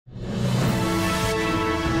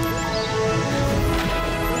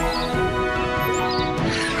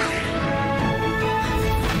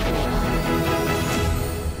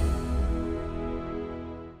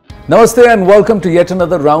Namaste and welcome to yet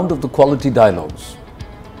another round of the Quality Dialogues.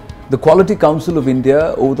 The Quality Council of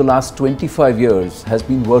India over the last 25 years has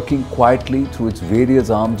been working quietly through its various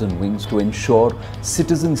arms and wings to ensure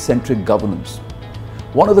citizen-centric governance.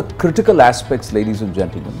 One of the critical aspects, ladies and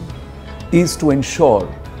gentlemen, is to ensure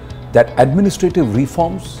that administrative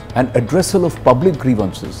reforms and addressal of public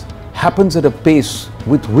grievances happens at a pace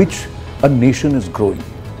with which a nation is growing.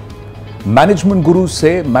 Management gurus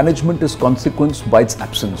say management is consequenced by its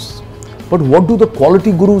absence. But what do the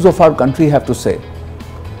quality gurus of our country have to say?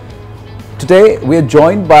 Today we are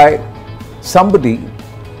joined by somebody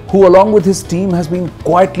who along with his team has been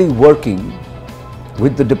quietly working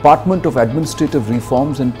with the Department of Administrative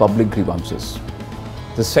Reforms and Public Grievances.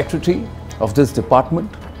 The Secretary of this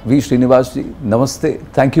department, V. Srinivas ji, Namaste.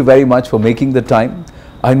 Thank you very much for making the time.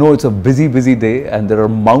 I know it's a busy day and there are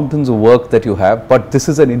mountains of work that you have, but this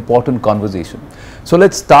is an important conversation. So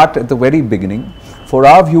let's start at the very beginning. For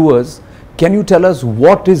our viewers, can you tell us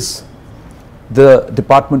what is the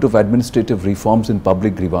Department of Administrative Reforms and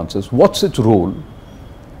Public Grievances? What's its role?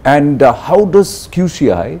 And how does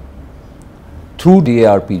QCI, through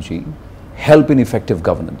DARPG, help in effective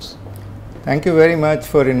governance? Thank you very much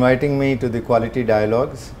for inviting me to the Quality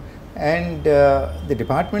Dialogues. And the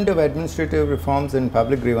Department of Administrative Reforms and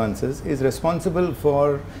Public Grievances is responsible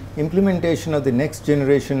for implementation of the next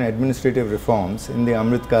generation administrative reforms in the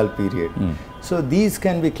Amritkal period. So these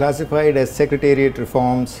can be classified as secretariat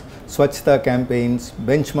reforms, Swachhata campaigns,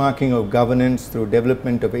 benchmarking of governance through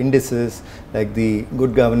development of indices like the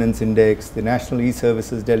Good Governance Index, the National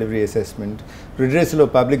E-Services Delivery Assessment, redressal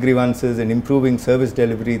of public grievances and improving service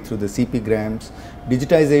delivery through the CP grams,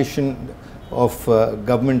 digitization of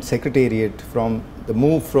government secretariat, from the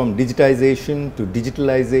move from digitization to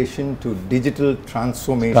digitalization to digital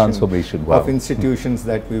transformation wow. of institutions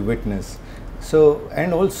that we witness. So,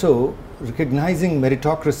 and also recognizing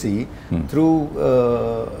meritocracy through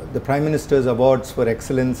the Prime Minister's Awards for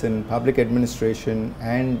Excellence in Public Administration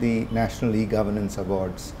and the National E-Governance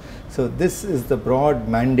Awards. So this is the broad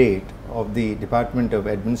mandate of the Department of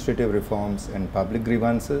Administrative Reforms and Public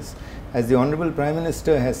Grievances. As the Honorable Prime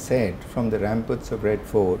Minister has said from the ramparts of Red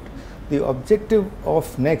Fort, the objective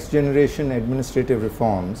of next generation administrative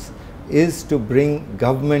reforms is to bring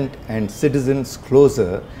government and citizens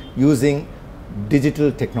closer using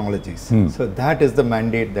digital technologies. So that is the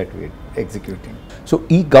mandate that we are executing. So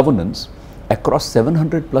e-governance across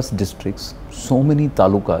 700 plus districts, so many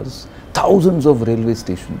talukas, thousands of railway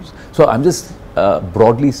stations. So I'm just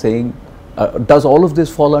broadly saying, does all of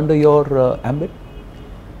this fall under your ambit?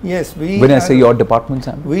 Yes, when I say your department's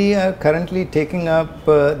ambit? We are currently taking up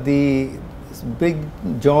the big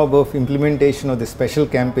job of implementation of the Special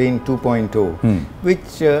Campaign 2.0,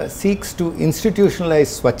 which seeks to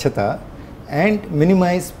institutionalize Swachhata and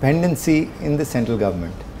minimize pendency in the central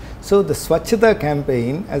government. So the Swachhata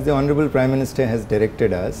campaign, as the Honorable Prime Minister has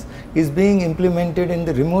directed us, is being implemented in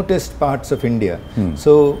the remotest parts of India.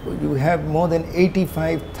 So you have more than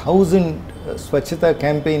 85,000 Swachhata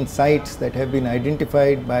campaign sites that have been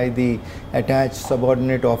identified by the attached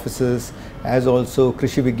subordinate officers, as also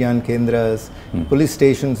Krishi Vigyan Kendras, police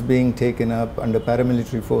stations being taken up under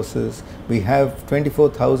paramilitary forces. We have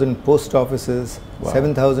 24,000 post offices,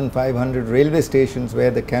 7,500 railway stations where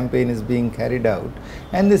the campaign is being carried out.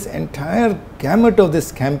 And this entire gamut of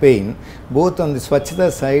this campaign, both on the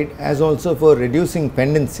Swachhata side as also for reducing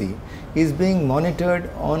pendency, is being monitored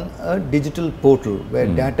on a digital portal where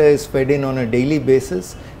data is fed in on a daily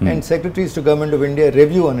basis and Secretaries to Government of India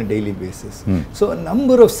review on a daily basis. So a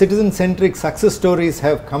number of citizen-centric success stories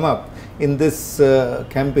have come up in this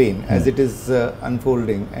campaign as it is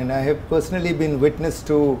unfolding, and I have personally been witness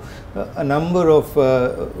to a number of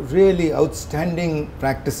really outstanding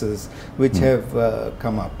practices which have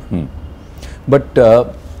come up.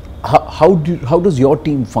 But how does your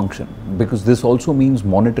team function? Because this also means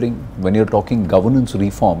monitoring. When you're talking governance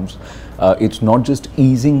reforms, it's not just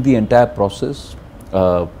easing the entire process,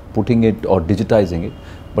 putting it or digitizing it,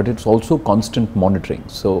 but it's also constant monitoring.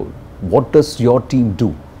 So what does your team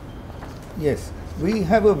do? Yes, we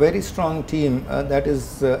have a very strong team that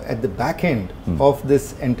is at the back end of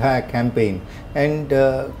this entire campaign, and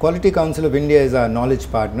Quality Council of India is our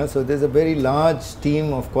knowledge partner. So there's a very large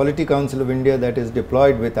team of Quality Council of India that is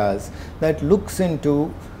deployed with us that looks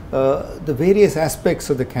into the various aspects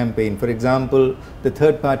of the campaign. For example, the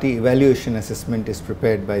third party evaluation assessment is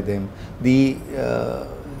prepared by them. The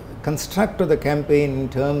construct of the campaign in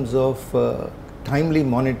terms of timely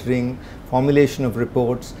monitoring, formulation of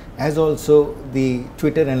reports, as also the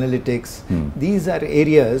Twitter analytics. These are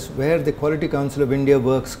areas where the Quality Council of India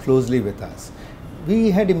works closely with us.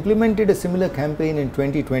 we had implemented a similar campaign in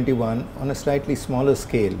 2021 on a slightly smaller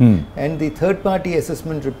scale, and the third-party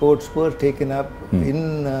assessment reports were taken up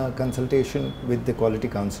in consultation with the Quality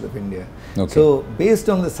Council of India. Okay. So, based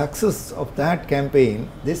on the success of that campaign,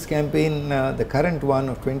 this campaign, the current one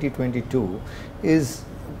of 2022, is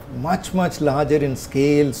much larger in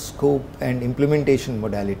scale, scope and implementation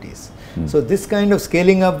modalities. So this kind of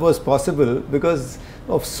scaling up was possible because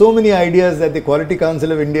of so many ideas that the Quality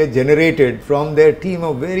Council of India generated from their team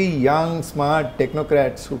of very young, smart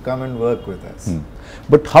technocrats who come and work with us.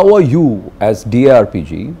 But how are you as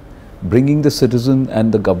DARPG bringing the citizen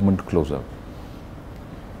and the government closer?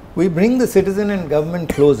 We bring the citizen and government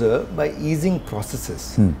closer by easing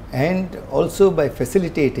processes and also by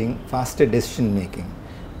facilitating faster decision making.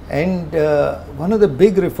 And one of the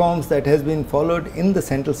big reforms that has been followed in the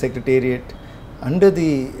Central Secretariat under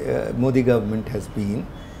the Modi government has been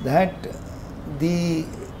that the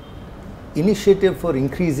initiative for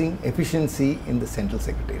increasing efficiency in the Central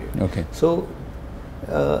Secretariat. Okay. So,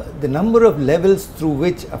 the number of levels through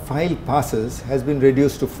which a file passes has been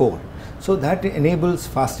reduced to 4. So, that enables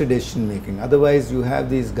faster decision making. Otherwise, you have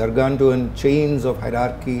these gargantuan chains of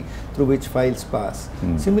hierarchy through which files pass.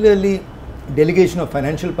 Similarly, delegation of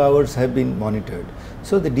financial powers have been monitored.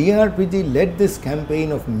 So, the DARPG led this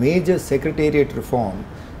campaign of major secretariat reform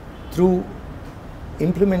through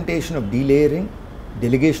implementation of delayering,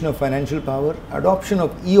 delegation of financial power, adoption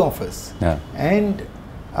of e-office, and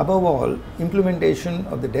above all, implementation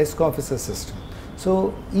of the desk officer system.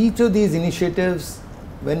 So, each of these initiatives,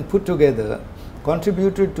 when put together,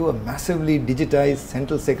 contributed to a massively digitized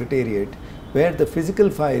Central Secretariat where the physical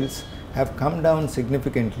files have come down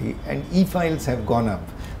significantly and e-files have gone up.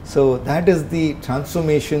 So that is the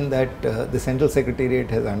transformation that the Central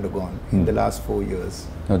Secretariat has undergone in the last 4 years.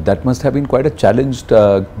 Now, that must have been quite a challenge,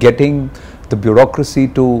 getting the bureaucracy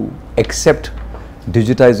to accept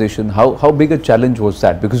digitization. How big a challenge was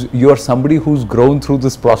that? Because you are somebody who's grown through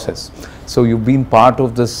this process. So you've been part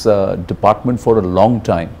of this department for a long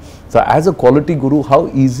time. So as a quality guru, how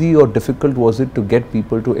easy or difficult was it to get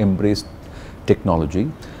people to embrace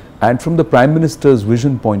technology? And from the Prime Minister's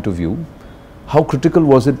vision point of view, how critical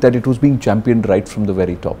was it that it was being championed right from the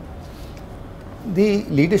very top? The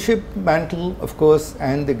leadership mantle, of course,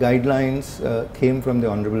 and the guidelines came from the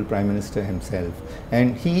Honorable Prime Minister himself,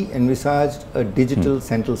 and he envisaged a digital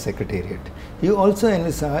Central Secretariat. He also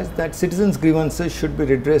envisaged that citizens' grievances should be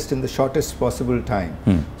redressed in the shortest possible time.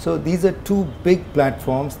 So these are two big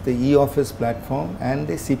platforms, the e-office platform and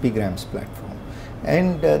the CP-grams platform.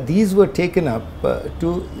 And these were taken up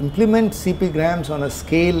to implement CP-grams on a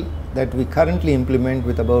scale that we currently implement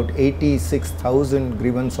with about 86,000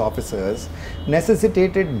 grievance officers,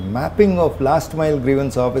 necessitated mapping of last mile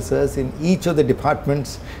grievance officers in each of the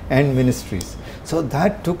departments and ministries. So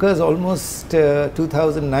that took us almost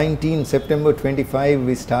 2019, September 25,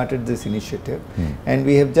 we started this initiative, and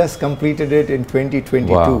we have just completed it in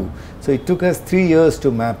 2022. Wow. So it took us 3 years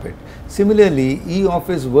to map it. Similarly,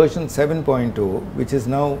 e-office version 7.0, which is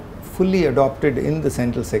now fully adopted in the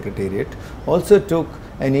Central Secretariat, also took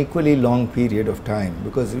an equally long period of time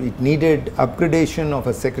because it needed upgradation of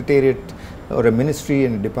a secretariat or a ministry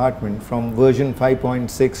and a department from version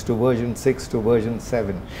 5.6 to version 6 to version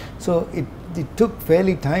 7. So it took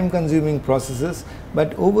fairly time-consuming processes,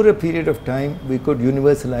 but over a period of time we could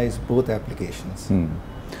universalize both applications.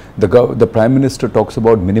 The Prime Minister talks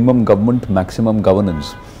about minimum government, maximum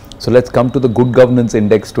governance. So let's come to the Good Governance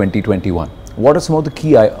Index 2021. What are some of the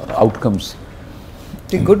key outcomes?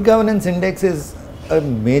 The Good Governance Index is a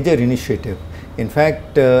major initiative. In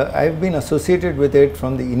fact, I've been associated with it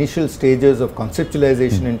from the initial stages of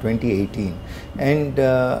conceptualization in 2018. And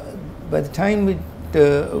by the time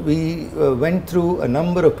we went through a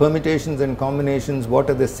number of permutations and combinations, what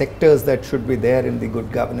are the sectors that should be there in the Good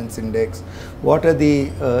Governance Index, what are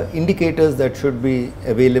the indicators that should be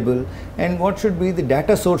available, and what should be the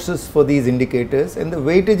data sources for these indicators and the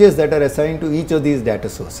weightages that are assigned to each of these data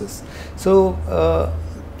sources. So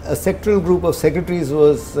a sectoral group of secretaries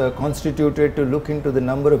was constituted to look into the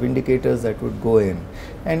number of indicators that would go in.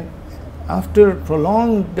 And after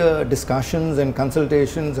prolonged discussions and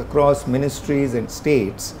consultations across ministries and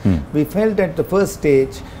states, we felt at the first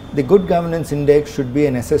stage the Good Governance Index should be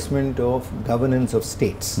an assessment of governance of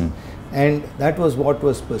states. And that was what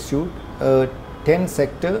was pursued. 10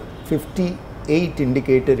 sector, 58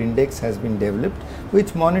 indicator index has been developed,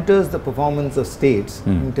 which monitors the performance of states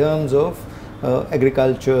in terms of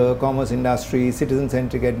agriculture, commerce industry,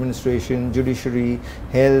 citizen-centric administration, judiciary,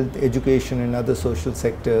 health, education and other social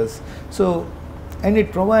sectors. So, and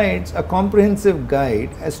it provides a comprehensive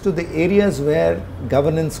guide as to the areas where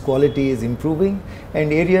governance quality is improving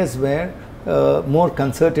and areas where more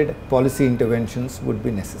concerted policy interventions would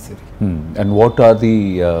be necessary. And what are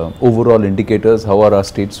the overall indicators? How are our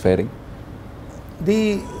states faring?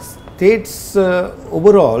 The states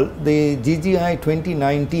overall, the GGI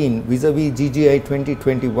 2019 vis-a-vis GGI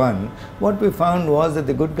 2021, what we found was that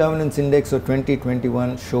the Good Governance Index of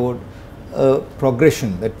 2021 showed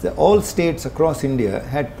progression, that all states across India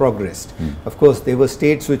had progressed. Of course, there were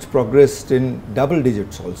states which progressed in double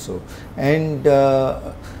digits also, and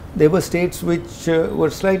there were states which were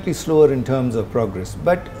slightly slower in terms of progress.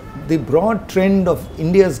 But the broad trend of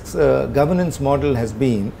India's governance model has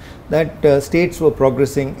been that states were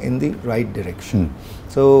progressing in the right direction.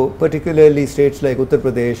 So particularly states like Uttar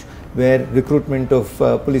Pradesh, where recruitment of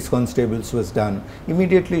police constables was done,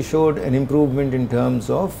 immediately showed an improvement in terms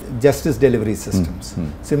of justice delivery systems.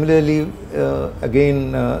 Similarly,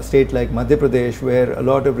 again, state like Madhya Pradesh, where a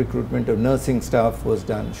lot of recruitment of nursing staff was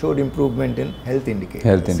done, showed improvement in health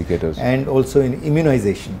indicators. And also in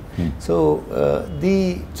immunization. So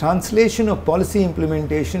the translation of policy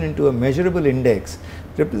implementation into a measurable index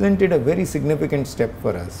represented a very significant step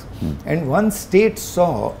for us. And once states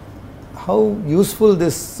saw how useful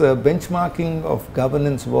this benchmarking of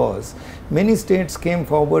governance was, many states came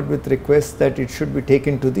forward with requests that it should be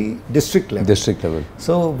taken to the district level.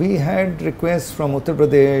 So we had requests from Uttar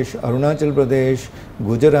Pradesh, Arunachal Pradesh,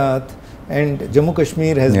 Gujarat, and Jammu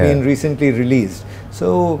Kashmir has been recently released.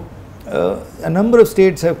 So a number of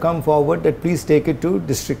states have come forward that please take it to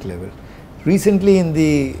district level. Recently, in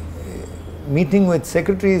the meeting with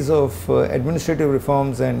secretaries of administrative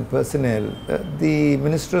reforms and personnel, the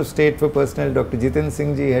Minister of State for Personnel, Dr. Jiten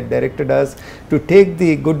Singh ji, had directed us to take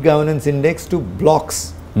the Good Governance Index to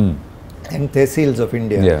blocks and tehsils of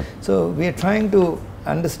India. So we are trying to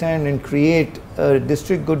understand and create a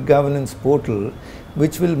district good governance portal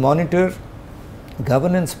which will monitor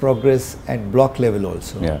governance progress at block level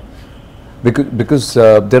also. Because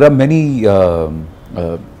there are many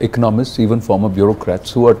economists, even former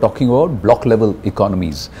bureaucrats, who are talking about block level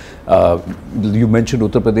economies. You mentioned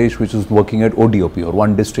Uttar Pradesh, which is working at ODOP, or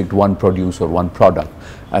one district, one produce, or one product,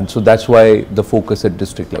 and so that's why the focus at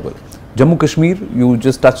district level. Jammu Kashmir, you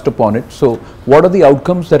just touched upon it. So what are the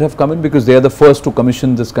outcomes that have come in, because they are the first to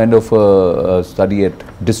commission this kind of study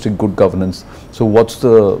at district good governance? So what's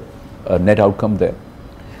the net outcome there?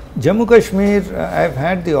 Jammu Kashmir, I've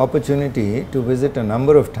had the opportunity to visit a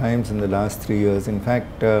number of times in the last 3 years. In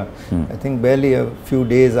fact, I think barely a few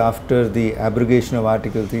days after the abrogation of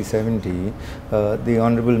Article 370, the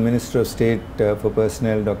Honorable Minister of State for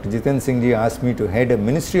Personnel, Dr. Jiten Singh ji, asked me to head a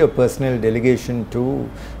Ministry of Personnel delegation to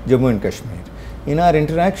Jammu and Kashmir. In our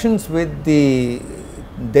interactions with the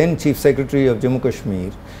then Chief Secretary of Jammu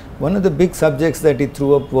Kashmir, one of the big subjects that he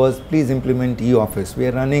threw up was, please implement e-office. We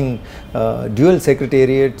are running dual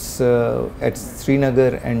secretariats at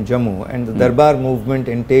Srinagar and Jammu, and the Darbar movement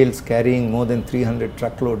entails carrying more than 300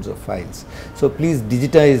 truckloads of files. So please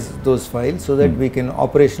digitize those files so that we can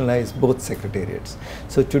operationalize both secretariats.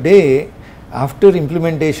 So today, after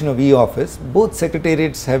implementation of e-office, both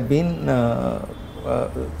secretariats have been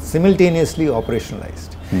simultaneously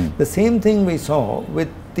operationalized. The same thing we saw with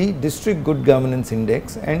the District Good Governance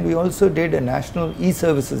Index, and we also did a national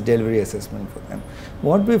e-services delivery assessment for them.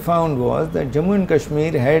 What we found was that Jammu and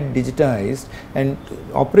Kashmir had digitized and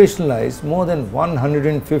operationalized more than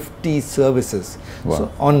 150 services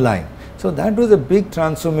online. So that was a big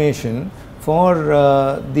transformation for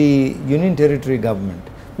the Union Territory government.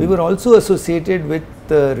 We were also associated with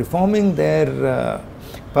reforming their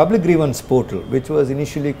public grievance portal, which was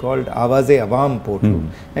initially called Awaz-e-Awam portal,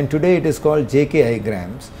 and today it is called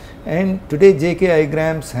JK-iGrams. And today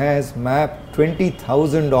JK-iGrams has mapped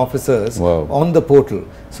 20,000 officers on the portal.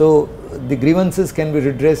 So the grievances can be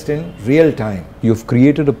redressed in real time. You've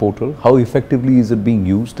created a portal. How effectively is it being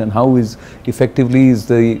used, and how effectively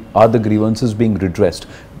are the grievances being redressed?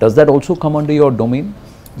 Does that also come under your domain?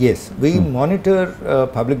 Yes, we monitor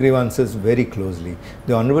public grievances very closely.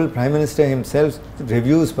 The Honorable Prime Minister himself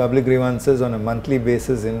reviews public grievances on a monthly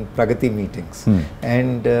basis in Pragati meetings.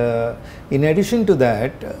 And in addition to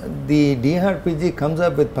that, the DARPG comes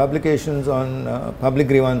up with publications on public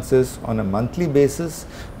grievances on a monthly basis,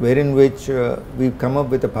 wherein which we come up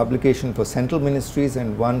with a publication for central ministries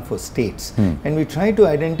and one for states. And we try to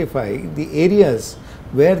identify the areas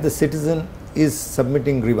where the citizen is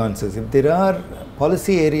submitting grievances. If there are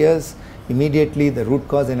policy areas, immediately the root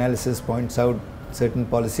cause analysis points out certain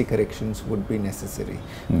policy corrections would be necessary.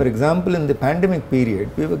 For example, in the pandemic period,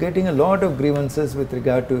 we were getting a lot of grievances with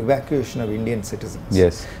regard to evacuation of Indian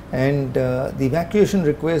citizens. And the evacuation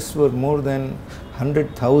requests were more than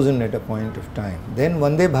 100,000 at a point of time. Then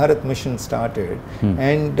Vande Bharat mission started,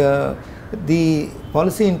 and the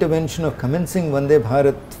policy intervention of commencing Vande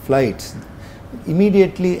Bharat flights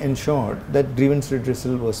immediately ensured that grievance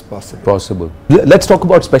redressal was possible. Let's talk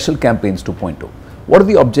about Special Campaigns 2.0. What are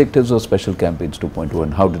the objectives of Special Campaigns 2.0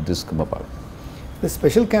 and how did this come about? The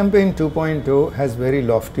Special Campaign 2.0 has very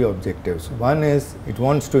lofty objectives. One is it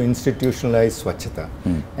wants to institutionalize Swachhata,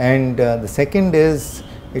 and the second is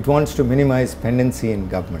it wants to minimize pendency in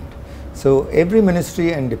government. So every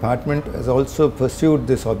ministry and department has also pursued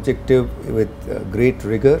this objective with great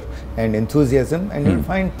rigor and enthusiasm, and you'll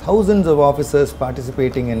find thousands of officers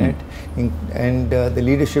participating in it, and the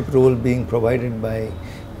leadership role being provided by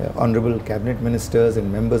honorable cabinet ministers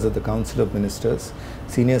and members of the Council of Ministers.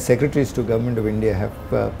 Senior secretaries to Government of India have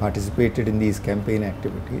participated in these campaign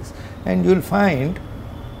activities, and you'll find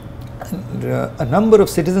a number of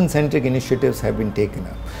citizen-centric initiatives have been taken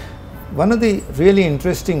up. One of the really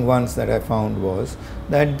interesting ones that I found was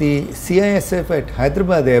that the CISF at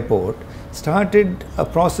Hyderabad airport started a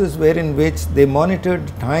process wherein which they monitored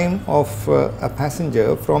time of a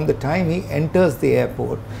passenger from the time he enters the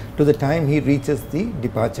airport to the time he reaches the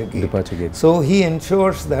departure gate. So he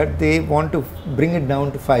ensures that they want to bring it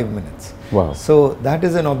down to 5 minutes. Wow. So that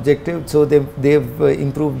is an objective. So they've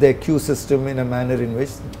improved their queue system in a manner in which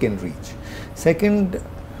it can reach. Second,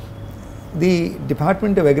 the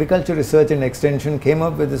Department of Agriculture Research and Extension came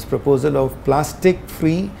up with this proposal of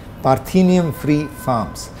plastic-free, Parthenium-free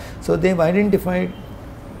farms. So they've identified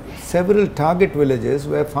several target villages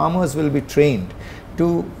where farmers will be trained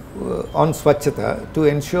to on Swachhata to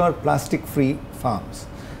ensure plastic-free farms.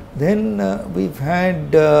 Then we've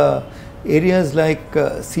had areas like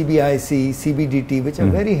CBIC, CBDT, which are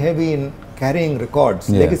very heavy in carrying records,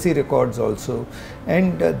 legacy records also,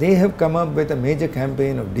 and they have come up with a major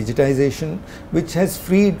campaign of digitization which has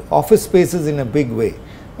freed office spaces in a big way.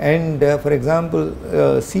 And for example,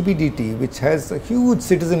 CBDT, which has a huge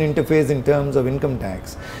citizen interface in terms of income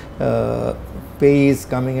tax, payees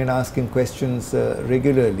coming and asking questions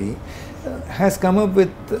regularly, has come up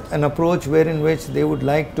with an approach wherein which they would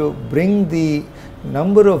like to bring the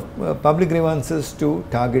number of public grievances to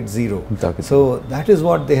target zero. So that is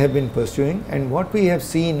what they have been pursuing, and what we have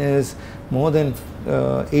seen is more than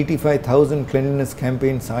 85,000 cleanliness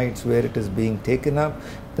campaign sites where it is being taken up.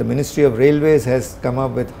 The Ministry of Railways has come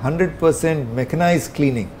up with 100% mechanized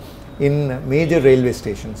cleaning in major railway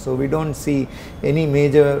stations. So we don't see any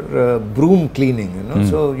major broom cleaning, you know.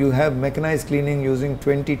 So you have mechanized cleaning using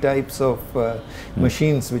 20 types of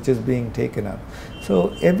machines which is being taken up.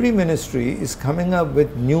 So every ministry is coming up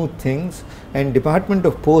with new things, and Department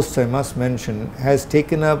of Posts, I must mention, has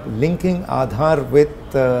taken up linking Aadhaar with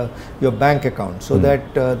your bank account, so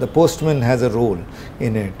that the postman has a role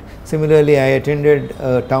in it. Similarly, I attended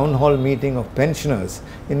a town hall meeting of pensioners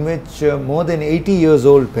in which more than 80 years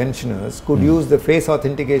old pensioners could use the face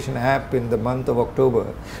authentication app in the month of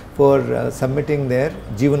October for submitting their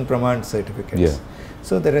Jeevan Praman certificates.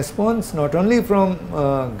 So the response not only from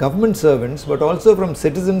government servants but also from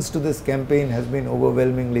citizens to this campaign has been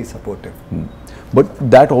overwhelmingly supportive. But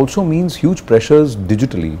that also means huge pressures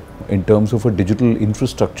digitally in terms of a digital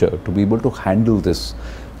infrastructure to be able to handle this.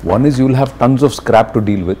 One is you will have tons of scrap to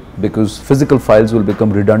deal with because physical files will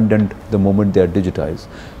become redundant the moment they are digitized.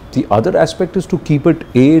 The other aspect is to keep it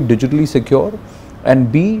A, digitally secure,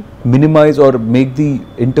 and B, minimize or make the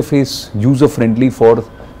interface user friendly for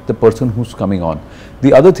the person who's coming on.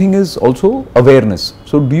 The other thing is also awareness.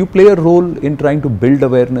 So do you play a role in trying to build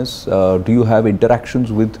awareness? Do you have interactions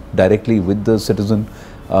directly with the citizen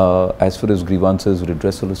as far as grievances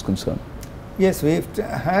redressal is concerned? Yes, we've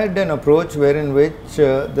had an approach wherein which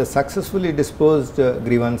the successfully disposed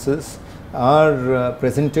grievances are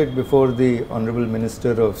presented before the Honorable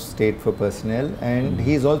Minister of State for Personnel, and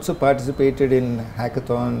he's also participated in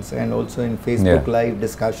hackathons and also in Facebook Live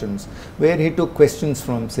discussions where he took questions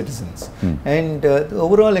from citizens, and the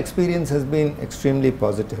overall experience has been extremely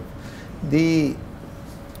positive. The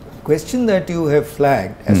question that you have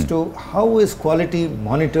flagged as to how is quality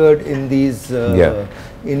monitored in these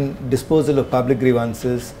in disposal of public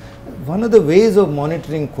grievances, one of the ways of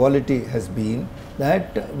monitoring quality has been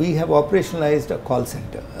that we have operationalized a call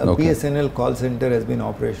center. A BSNL call center has been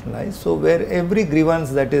operationalized. So where every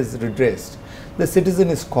grievance that is redressed, the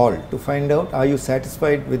citizen is called to find out, are you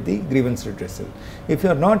satisfied with the grievance redressal? If you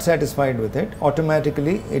are not satisfied with it,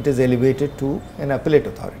 automatically it is elevated to an appellate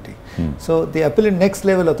authority. So the appellate next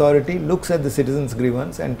level authority looks at the citizen's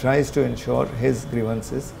grievance and tries to ensure his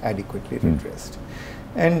grievance is adequately redressed.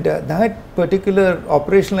 And that particular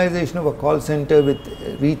operationalization of a call center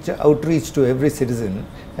with outreach to every citizen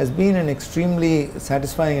has been an extremely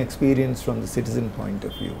satisfying experience from the citizen point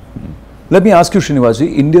of view. Let me ask you, Srinivas,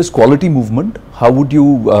 India's quality movement, how would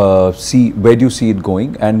you see, where do you see it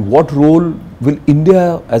going, and what role will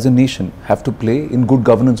India as a nation have to play in good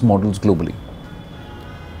governance models globally?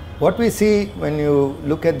 What we see when you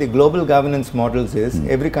look at the global governance models is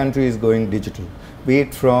every country is going digital. Be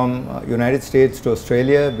it from United States to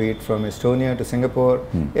Australia, be it from Estonia to Singapore,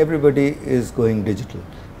 everybody is going digital.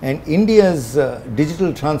 And India's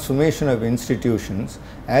digital transformation of institutions,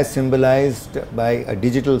 as symbolized by a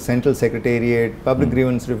digital central secretariat, public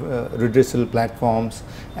grievance redressal platforms,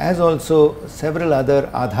 as also several other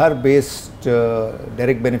Aadhaar-based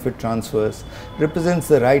direct benefit transfers, represents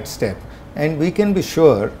the right step. And we can be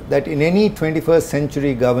sure that in any 21st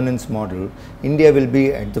century governance model, India will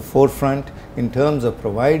be at the forefront in terms of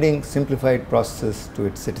providing simplified processes to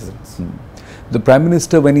its citizens. The Prime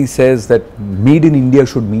Minister, when he says that made in India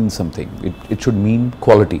should mean something, it should mean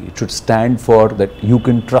quality, it should stand for that you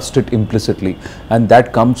can trust it implicitly, and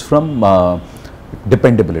that comes from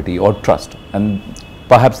dependability or trust, and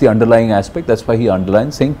perhaps the underlying aspect, that's why he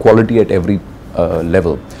underlines saying quality at every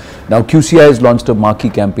level. Now QCI has launched a marquee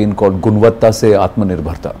campaign called Gunvatta Se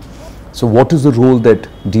Atmanirbharta. So what is the role that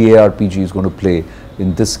DARPG is going to play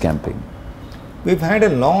in this campaign? We've had a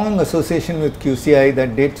long association with QCI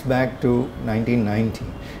that dates back to 1990.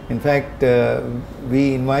 In fact,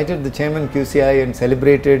 we invited the chairman QCI and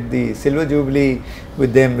celebrated the Silver Jubilee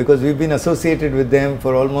with them because we've been associated with them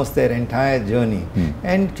for almost their entire journey.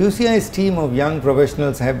 And QCI's team of young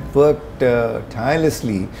professionals have worked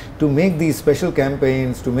tirelessly to make these special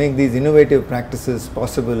campaigns, to make these innovative practices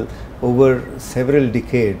possible over several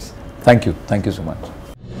decades. Thank you so much.